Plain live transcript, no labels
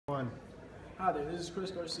on? Hi there, this is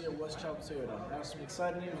Chris Garcia of West Chapel Toyota. I have some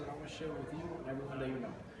exciting news that I want to share with you and everyone that you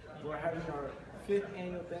know. We're having our 5th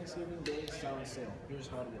annual Thanksgiving Day silent sale. Here's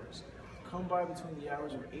how it works. Come by between the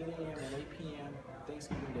hours of 8 a.m. and 8 p.m.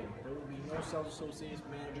 Thanksgiving Day. There will be no sales associates,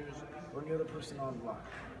 managers, or any other person on the lot.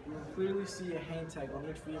 You will clearly see a hang tag on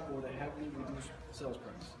each vehicle with a heavily reduced sales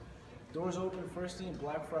price. Doors open first thing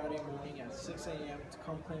Black Friday morning at 6 a.m. to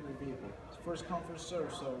come claim your vehicle. It's first come, first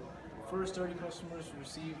serve, so first 30 customers to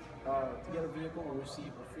get a vehicle will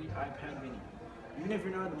receive a free iPad mini. Even if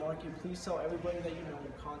you're not in the market, please tell everybody that you know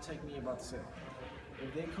and contact me about the sale.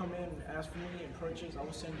 If they come in and ask for me and purchase, I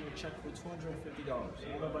will send you a check for $250. I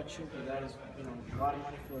don't know about you, but that is a lot of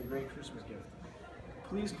money for a great Christmas gift.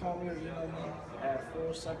 Please call me or email me at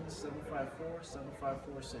 407-754-7546.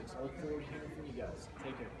 I look forward to hearing from you guys.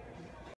 Take care.